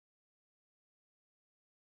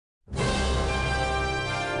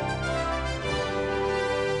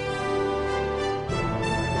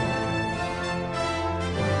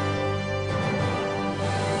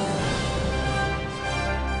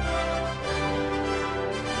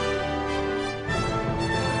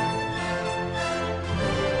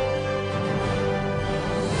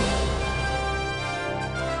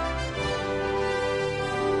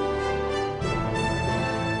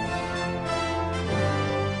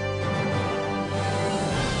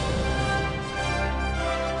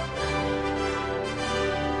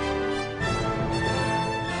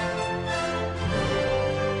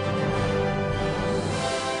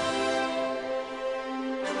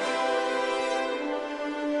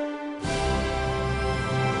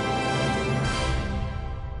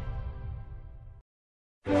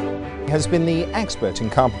has been the expert in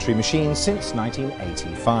carpentry machines since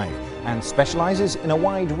 1985 and specialises in a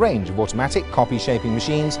wide range of automatic copy shaping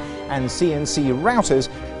machines and CNC routers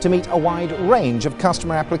to meet a wide range of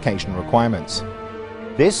customer application requirements.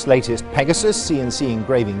 This latest Pegasus CNC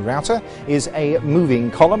engraving router is a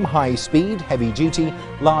moving column, high-speed, heavy-duty,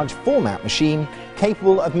 large-format machine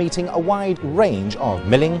capable of meeting a wide range of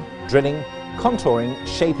milling, drilling, contouring,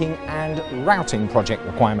 shaping and routing project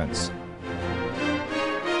requirements.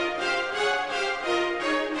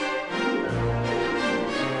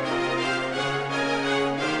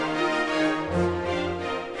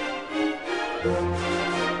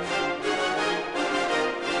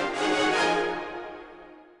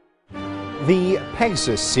 The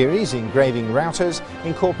Pegasus series engraving routers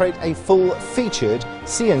incorporate a full-featured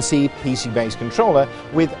CNC PC-based controller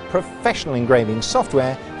with professional engraving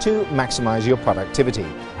software to maximize your productivity.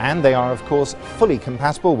 And they are, of course, fully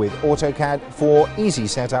compatible with AutoCAD for easy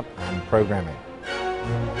setup and programming.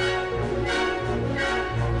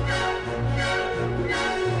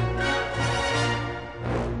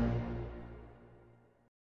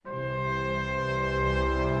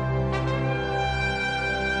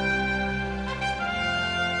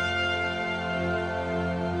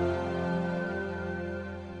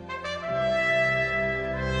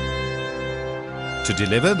 To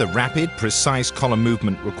deliver the rapid, precise column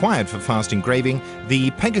movement required for fast engraving, the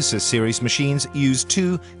Pegasus series machines use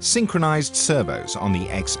two synchronized servos on the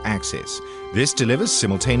X-axis. This delivers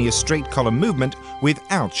simultaneous straight column movement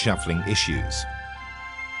without shuffling issues.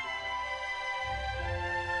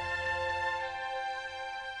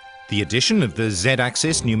 The addition of the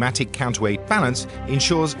Z-axis pneumatic counterweight balance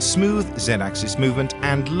ensures smooth Z-axis movement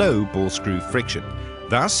and low ball screw friction,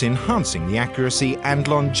 thus enhancing the accuracy and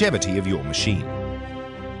longevity of your machine.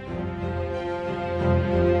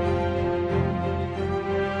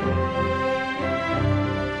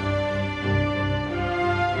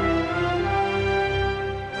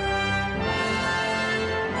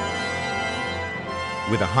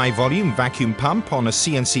 With a high-volume vacuum pump on a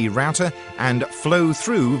CNC router and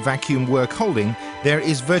flow-through vacuum work holding, there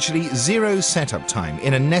is virtually zero setup time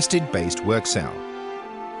in a nested-based work cell.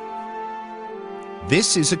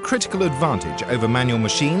 This is a critical advantage over manual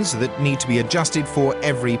machines that need to be adjusted for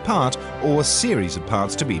every part or series of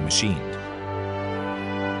parts to be machined.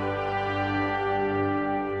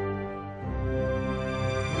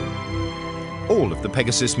 All of the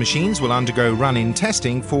Pegasus machines will undergo run-in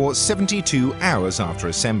testing for 72 hours after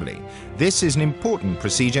assembly. This is an important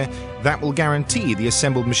procedure that will guarantee the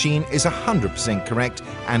assembled machine is 100% correct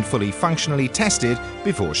and fully functionally tested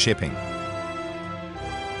before shipping.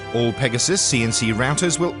 All Pegasus CNC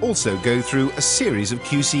routers will also go through a series of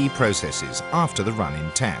QC processes after the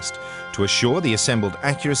run-in test to assure the assembled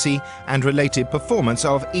accuracy and related performance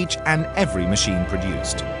of each and every machine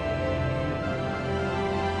produced.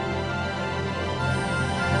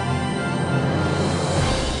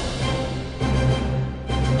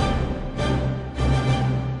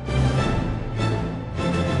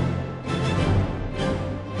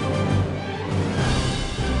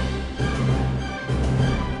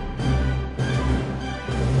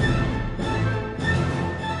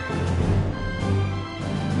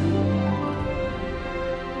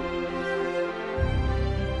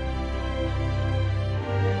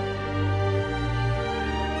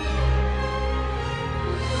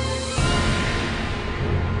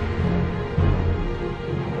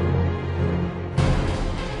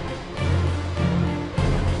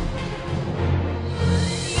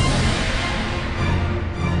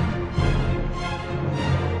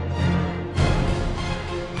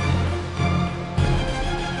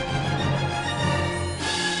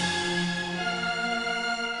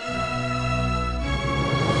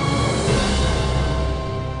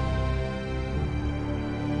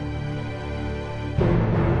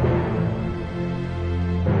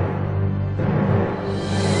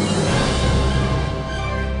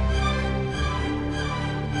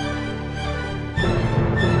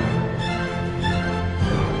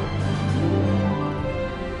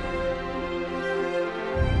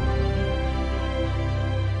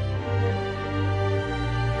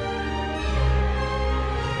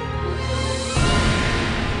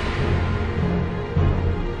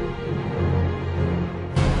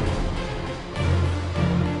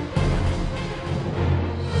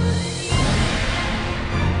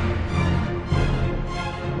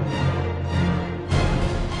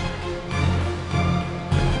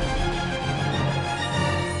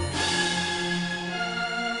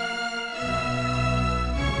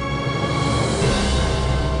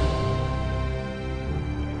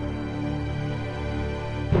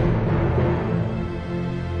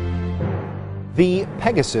 The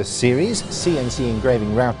Pegasus series CNC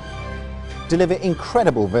engraving routers deliver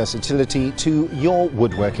incredible versatility to your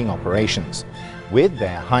woodworking operations. With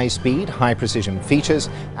their high-speed, high-precision features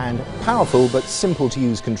and powerful but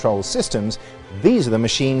simple-to-use control systems, these are the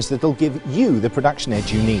machines that will give you the production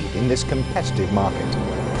edge you need in this competitive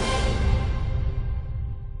market.